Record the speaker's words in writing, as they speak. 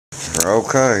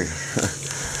Okay.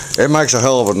 It makes a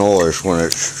hell of a noise when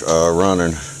it's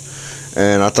running,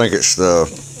 and I think it's the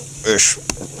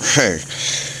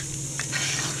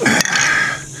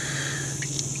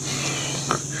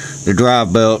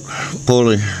drive belt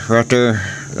pulley right there,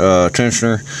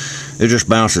 tensioner. It just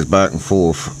bounces back and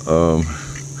forth. I'll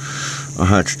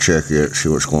have to check it, see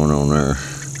what's going on there.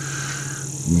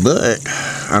 But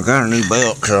I got a new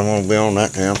belt because I'm gonna be on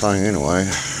that damn thing anyway.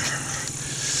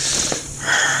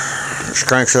 It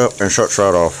cranks up and shuts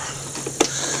right off.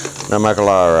 Now make a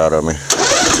liar out of me.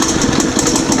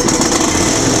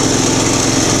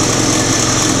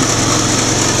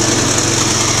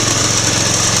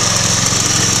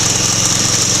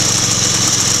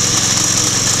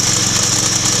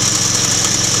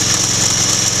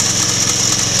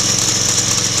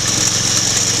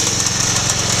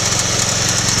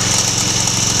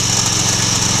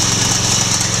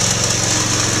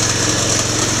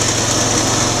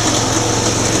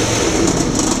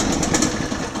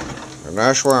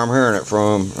 That's where I'm hearing it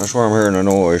from. That's where I'm hearing the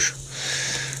noise.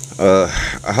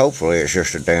 Hopefully it's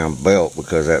just a damn belt,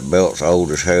 because that belt's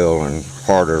old as hell and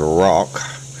harder to rock.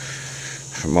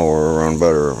 Some more run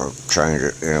better if I change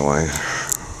it anyway.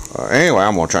 Anyway,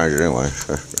 I'm gonna change it anyway.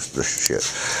 This shit.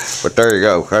 But there you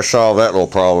go. I solved that little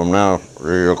problem. Now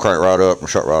it'll crank right up and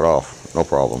shut right off. No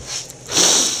problem.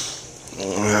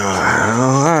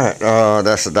 Alright,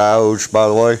 that's the diodes, by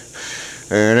the way.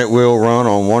 And it will run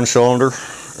on one cylinder.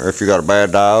 If you got a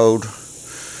bad diode,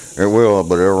 it will,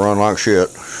 but it'll run like shit.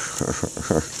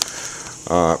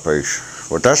 Alright, peace.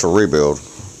 But that's a rebuild.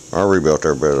 I rebuilt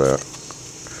every bit of that.